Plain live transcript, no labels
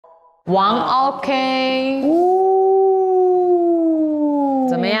王 OK，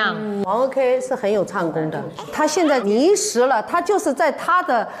 怎么样？王 OK 是很有唱功的，他现在迷失了，他就是在他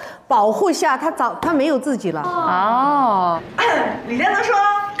的保护下，他没有自己了。哦，李天能说，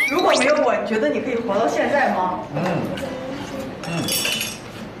如果没有我，你觉得你可以活到现在吗？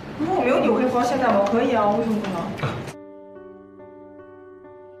如果我没有你，我可以活到现在吗？可以啊，为什么不能？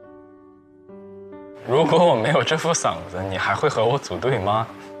如果我没有这副嗓子，你还会和我组队吗？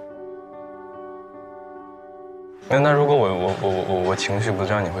那如果我情绪不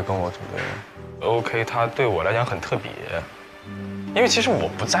这样，你会跟我组队吗 ？OK， 它对我来讲很特别，因为其实我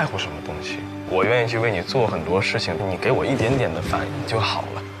不在乎什么东西，我愿意去为你做很多事情，你给我一点点的反应就好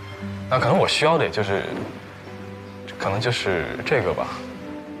了。那可能我需要的也就是，可能就是这个吧，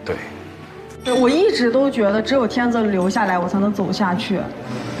对。对，我一直都觉得只有天泽留下来，我才能走下去，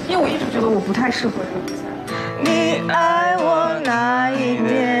因为我一直觉得我不太适合这个比赛。你爱我那一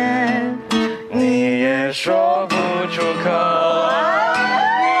年，你也说不出口。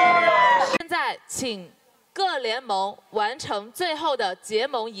现在，请各联盟完成最后的结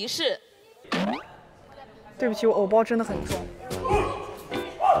盟仪式。对不起，我偶包真的很重。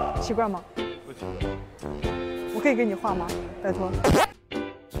奇怪吗？不奇怪。我可以给你画吗？拜托。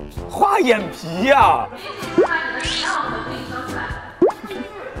画眼皮呀！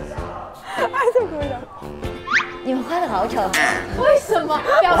哎，再给我一点。你们画的好丑。为什么？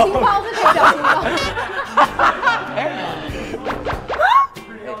表情包是可以表情包。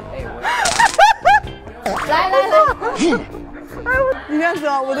来。哎呦，李天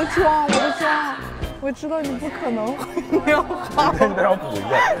泽，我的妆，我知道你不可能会没有画。你再让我补一下，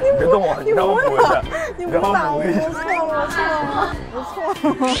你别动我，你让我补一下。你不打我，我错了。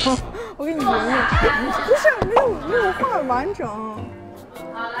我给你圆圆，不是没有画完整。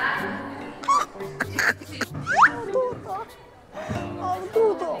好来。好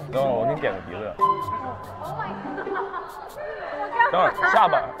肚子。等会儿我给你点个鼻子。等会儿下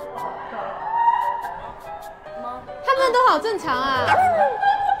巴。他们都好正常啊。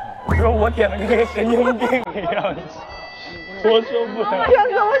我说我点的跟个神经病一样，我受不了。天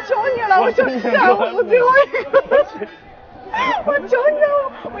泽，我求你了，我求你了，我最后一个，我求你了，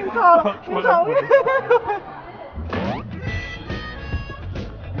我给你擦了，你擦了。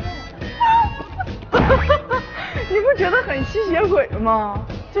你不觉得很吸血鬼吗？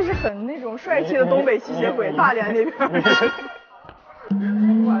就是很那种帅气的东北吸血鬼，大连那边。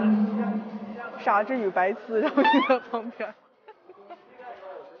傻子与白痴，然后你在旁边。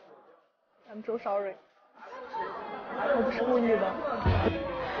I'm so sorry， 我不是故意的。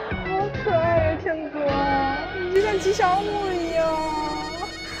好可爱呀，天哥，你就像吉祥物一样，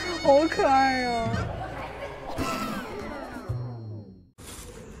好可爱呀！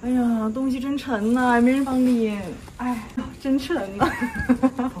哎呀，东西真沉呐，也没人帮你，哎，真沉呐。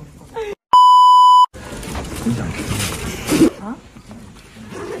你想吃吗？啊？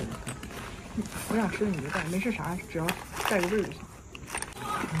我想吃的你就带，没事啥，只要带个味儿就行。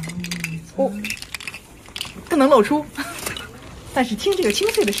哦，不能露出，但是听这个清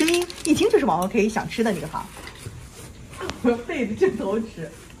脆的声音，一听就是王 OK 想吃的那个糖。我要背着镜头吃，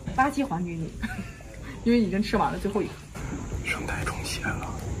垃圾还给你，因为已经吃完了最后一个。声带充血了，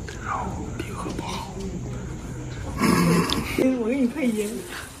然后闭合不好。我给你配音。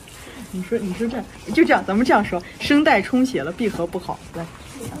你说这样，就这样，咱们这样说，声带充血了，闭合不好，来。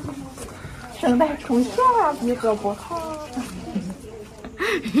声带充血了，闭合不好。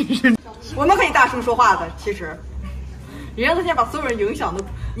我们可以大声说话的，其实。人家都先把所有人影响的，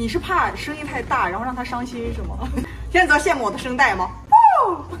你是怕声音太大，然后让他伤心是吗？天泽羡慕我的声带吗？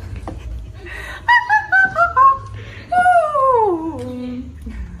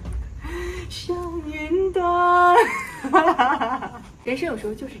像云端。人生有时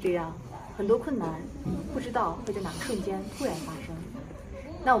候就是这样，很多困难不知道会在哪个瞬间突然发生。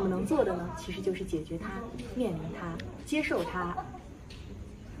那我们能做的呢，其实就是解决它，面临它，接受它。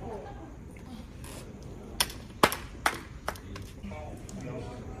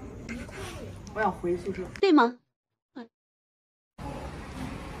我想回宿舍，对吗？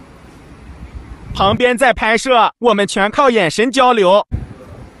旁边在拍摄，我们全靠眼神交流。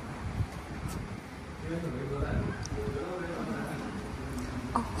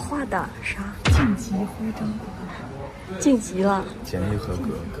哦，画的啥？晋级徽章。晋级了。简历合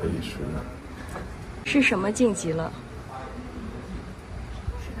格可以是。是什么晋级了？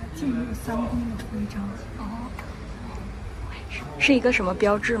是他进入3公的徽章。哦。是一个什么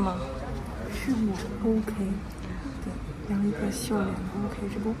标志吗？是我 OK， 对，然后一个笑脸 OK，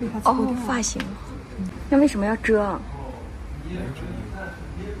 这不被他搓掉。哦，发型。那为什么要遮啊？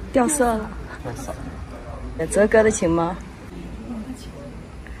掉色了。掉色了。泽哥的情吗？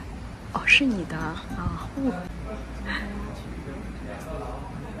哦，是你的啊。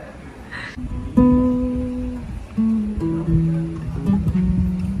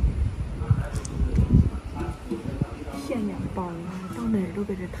限量版啊，到哪儿都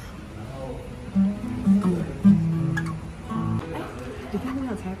搁这躺。哎，李天，我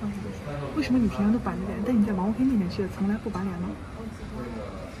想采访你，为什么你平常都板着脸，但你在王鸥飞面前却从来不板脸呢？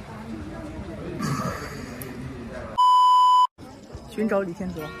寻找李天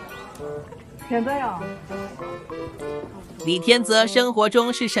泽。天泽呀，李天泽生活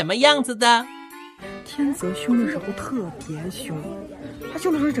中是什么样子的？天泽凶的时候特别凶，他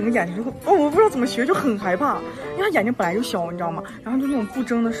凶的时候整个眼睛就会，我不知道怎么学，就很害怕，因为他眼睛本来就小，你知道吗？然后就那种不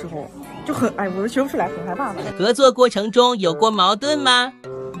争的时候，就很我都学不出来，很害怕的。合作过程中有过矛盾吗？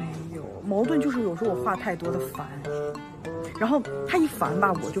没有，矛盾就是有时候我话太多的烦，然后他一烦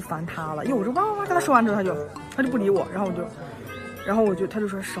吧，我就烦他了，因为我说哇哇哇，跟他说完之后他就不理我，然后他就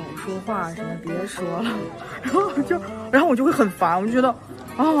说少说话什么别说了，然后我就会很烦，我就觉得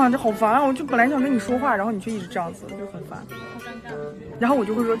啊这好烦啊，我就本来想跟你说话，然后你却一直这样子，就很烦。然后我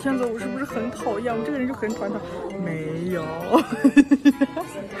就会说天泽，我是不是很讨厌？我这个人就很讨厌他。没有，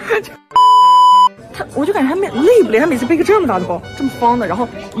我就感觉他累不累？他每次背个这么大的包，这么方的，然后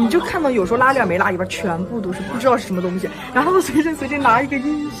你就看到有时候拉链没拉一半，全部都是不知道是什么东西。然后他随身拿一个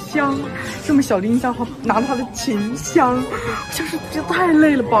音箱，这么小的音箱，拿着他的琴箱，就是这太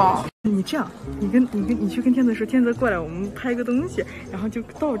累了吧？你这样，你去跟天泽说，天泽过来，我们拍个东西，然后就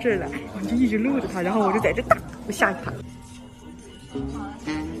到这儿来，然后就一直录着他，然后我就在这打，我吓着他。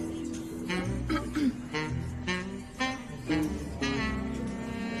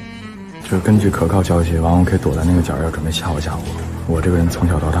就是根据可靠消息，王OK躲在那个角要准备吓唬吓唬我。我这个人从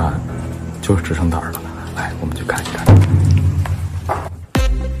小到大就是只剩胆儿了。来，我们去看一看。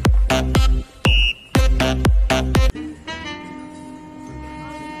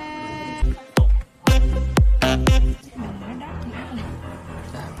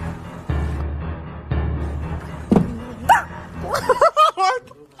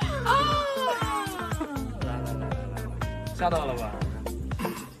吓到了吧？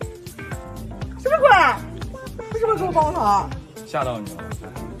什么鬼？为什么给我帮他？吓到你了。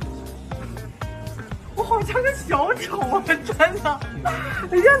我好像个小丑啊！真的，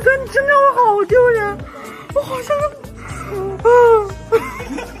李天泽，你真的我好丢人，我好像个，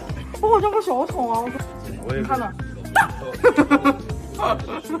我好像个小丑啊！我也你看呢？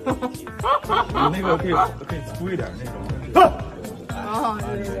你那个可以粗一点那种。啊，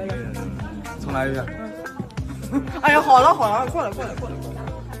对。重来一遍。哎呀，好了，过来，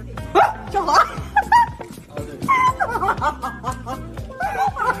小华。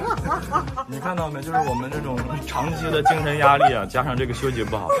你看到没？就是我们这种长期的精神压力啊，加上这个休息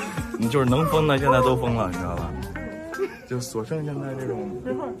不好，你就是能疯的现在都疯了，你知道吧？就所剩现在这种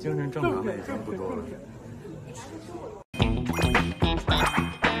精神正常的已经不多了。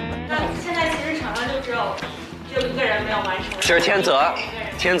那现在其实场上就只有一个人没有完成，是天泽。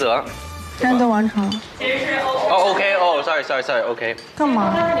天泽完成了。其实是OK 哦 ，sorry，OK。干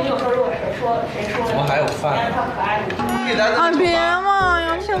嘛？刚才你们有说，如果谁说我们还有饭。他可爱啊，别嘛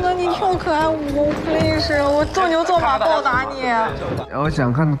呀，天泽，你跳可爱舞 ，please， 我做牛做马报答你。我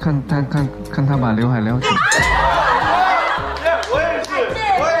想看他把刘海撩起来。我也是，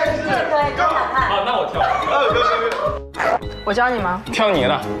这个真好看。好，那我跳。我教你吗？跳你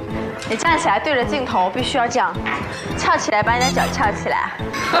的。你站起来对着镜头，必须要这样，翘起来，把你的脚翘起来，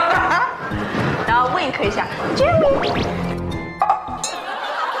然后 wink 一下，救命！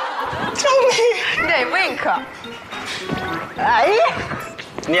对 wink。哎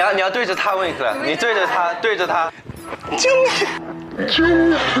呀，你要对着他 wink， 你对着他。救命！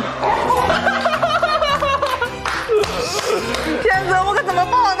天泽，我可怎么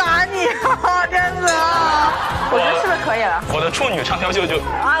报答你啊，天泽？我觉得是不是可以了？我的处女长条秀就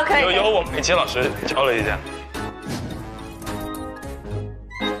由我美琪老师教了一下。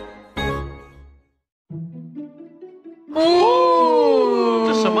哦，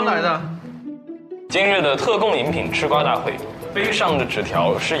这什么来的？今日的特供饮品吃瓜大会，背上的纸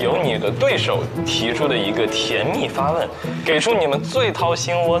条是由你的对手提出的一个甜蜜发问，给出你们最掏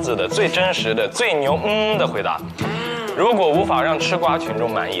心窝子的、最真实的、最牛的回答。如果无法让吃瓜群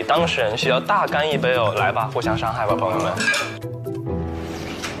众满意，当事人需要大干一杯哦！来吧，互相伤害吧，朋友们。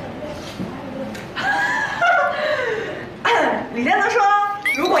李天泽说：“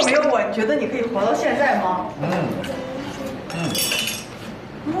如果没有我，你觉得你可以活到现在吗？”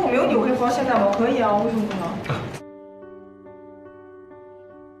如果我没有你，我可以活到现在吗？可以啊，为什么不能？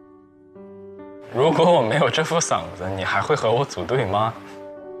如果我没有这副嗓子，你还会和我组队吗？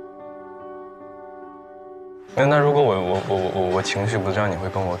那如果我情绪不是这样，你会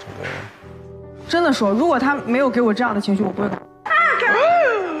跟我组队吗？真的说，如果他没有给我这样的情绪，我不会跟他。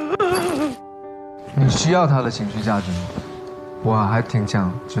你需要他的情绪价值吗？我还挺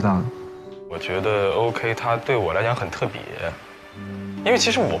想知道的。我觉得 OK， 他对我来讲很特别，因为其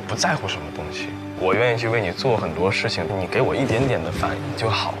实我不在乎什么东西，我愿意去为你做很多事情，你给我一点点的反应就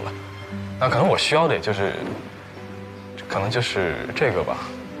好了。那可能我需要的也就是，可能就是这个吧，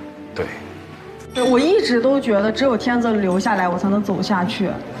对。对，我一直都觉得只有天泽留下来，我才能走下去，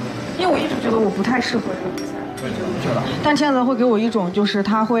因为我一直觉得我不太适合这个比赛，我真的觉得。但天泽会给我一种，就是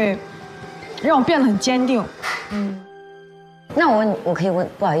他会让我变得很坚定。那我可以问，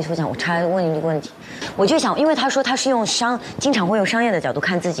不好意思，我问你一个问题，我就想，因为他说他是经常会用商业的角度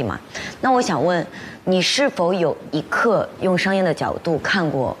看自己嘛，那我想问，你是否有一刻用商业的角度看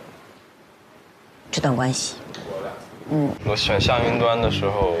过这段关系？我选下云端的时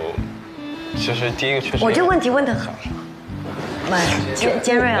候，其实第一个确实。我这问题问得很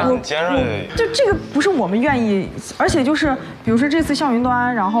尖锐啊！尖锐。就这个不是我们愿意，而且就是比如说这次向云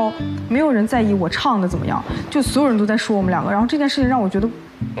端，然后没有人在意我唱的怎么样，就所有人都在说我们两个，然后这件事情让我觉得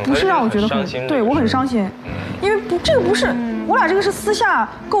不是让我觉得对我很伤心，因为这个不是我俩这个是私下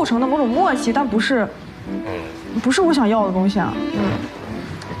构成的某种默契，但不是我想要的东西啊。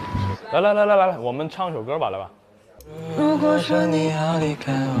来，我们唱首歌吧，来吧。如果说你要离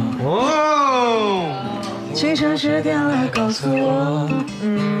开我，请诚实点来告诉我，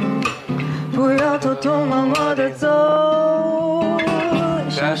不要偷偷摸摸的走，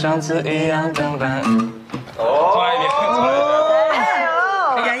像上次一样等待。快一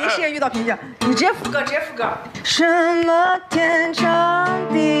点！演艺事业遇到瓶颈，你直接副歌。什么天长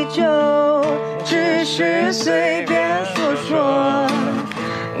地久，只是随便说。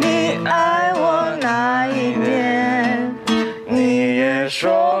你爱我哪一点，你也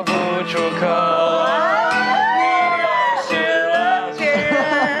说不出口。你认识了别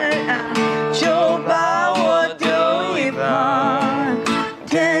人，就把我丢一旁。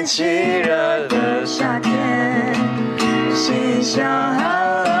天气热的夏天，心像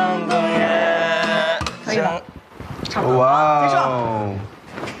寒冷冬夜。可以了，差不多。哇哦！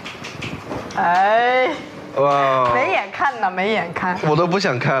哎。哇！没眼看呢，没眼看。我都不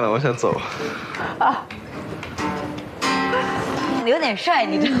想看了，我想走。啊，有点帅，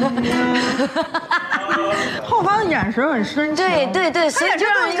你知道吗？后方的眼神很深情。对，所以就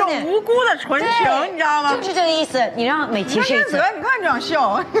让一种无辜的纯情，你知道吗？就是这个意思。你让美琪试一次。你看这样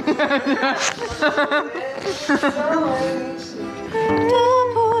笑。得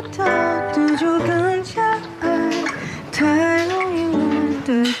不到的就更加爱，太容易忘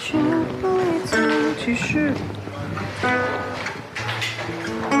的就不会再继续。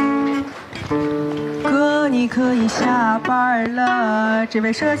哥，你可以下班了。这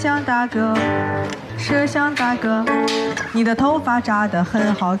位摄像大哥，你的头发扎得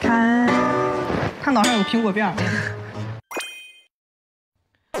很好看，他脑上有苹果辫。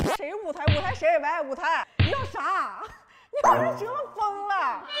谁舞台谁也不爱舞台，你要啥？你把人折疯了。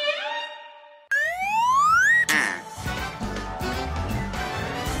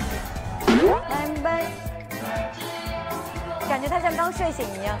拜，感觉他像刚睡醒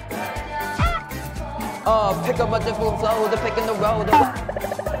一样。Pick up a different flow, the pick in the road.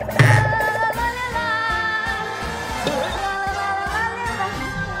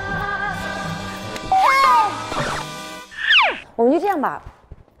 我们就这样吧。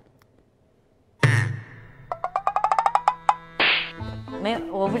没有，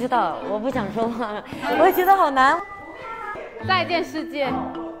我不知道，我不想说话了，我觉得好难。再见世界。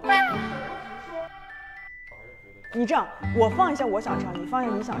你这样，我放一下我想唱，你放一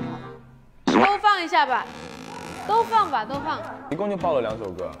下你想唱的。都放一下吧，都放吧，都放。一共就报了2首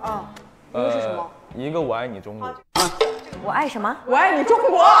歌。一个是什么？一个我爱你中国。我爱什么？我爱你中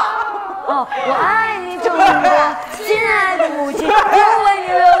国。哦，我爱你中国，亲爱的母亲，因为你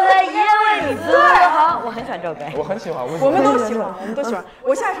流泪，也为你自豪。我很喜欢这首歌。我很喜欢。我们都喜欢，我们都喜欢。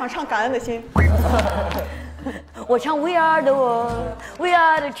我下一场唱《感恩的心》。我唱 We are the world, We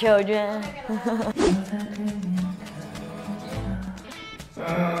are the children。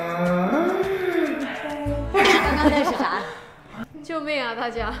刚刚那是啥？救命啊！大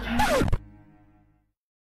家。